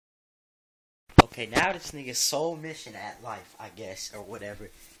Okay, now this nigga's sole mission at life, I guess, or whatever,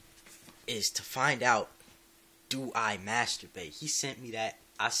 is to find out, do I masturbate? He sent me that.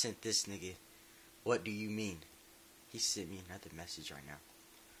 I sent this nigga, what do you mean? He sent me another message right now.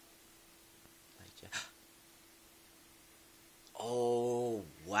 Like, oh,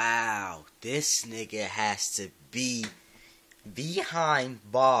 wow. This nigga has to be behind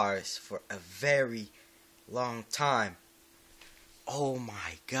bars for a very long time. Oh my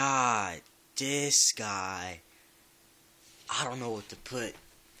god. This guy. I don't know what to put.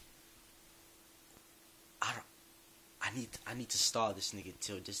 I need to stall this nigga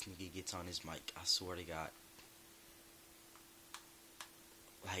till this nigga gets on his mic. I swear to God.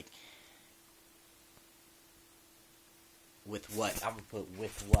 Like, with what? I'm gonna put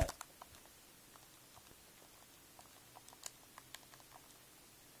with what?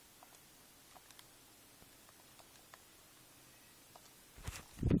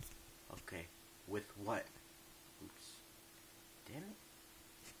 Okay, with what? Oops. Damn it.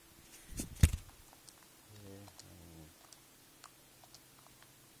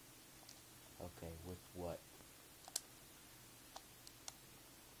 Okay, with what?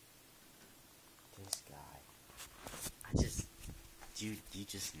 This guy. You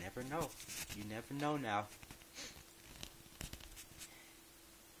just never know. You never know now.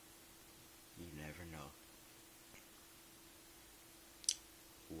 You never know.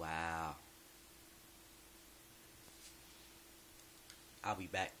 Wow. I'll be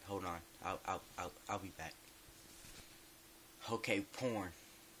back. Hold on. I'll be back. Okay, porn.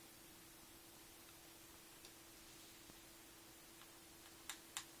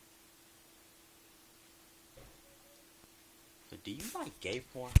 So do you like gay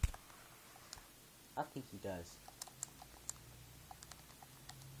porn? I think he does.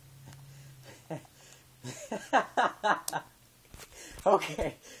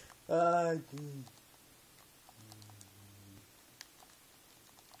 Okay. Dude.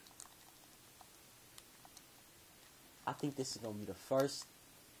 I think this is gonna be the first.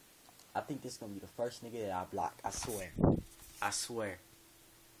 I think this is gonna be the first nigga that I block. I swear. I swear.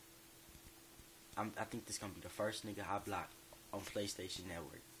 I think this is gonna be the first nigga I block on PlayStation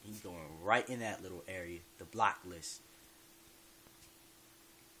Network. He's going right in that little area, the block list.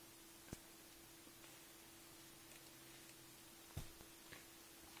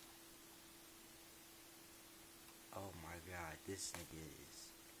 Oh my god, this nigga is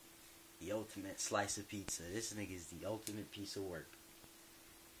the ultimate slice of pizza. This nigga is the ultimate piece of work.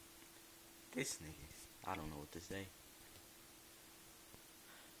 This nigga, I don't know what to say.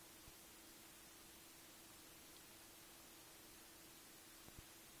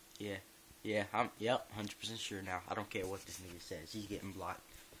 Yeah, I'm 100% sure now. I don't care what this nigga says. He's getting blocked.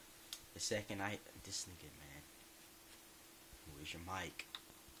 The second this nigga, man. Where's your mic?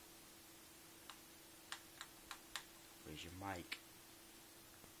 Where's your mic?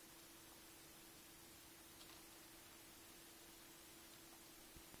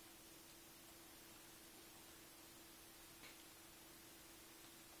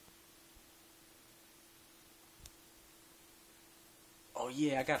 Oh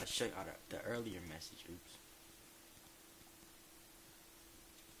yeah, I gotta show you the earlier message. Oops.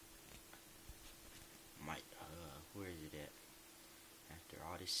 Mic, where is it at? After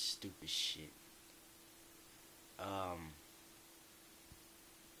all this stupid shit.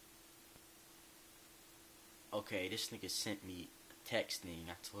 Okay, this nigga sent me a text thing.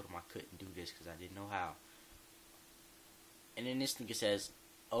 I told him I couldn't do this because I didn't know how. And then this nigga says,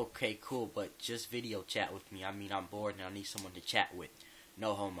 okay, cool, but just video chat with me. I mean, I'm bored and I need someone to chat with.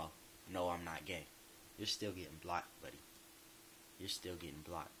 No homo. No, I'm not gay. You're still getting blocked, buddy. You're still getting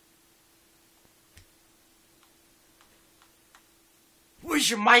blocked. Where's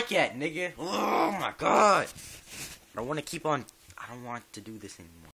your mic at, nigga? Oh my god. I don't want to keep on. I don't want to do this anymore.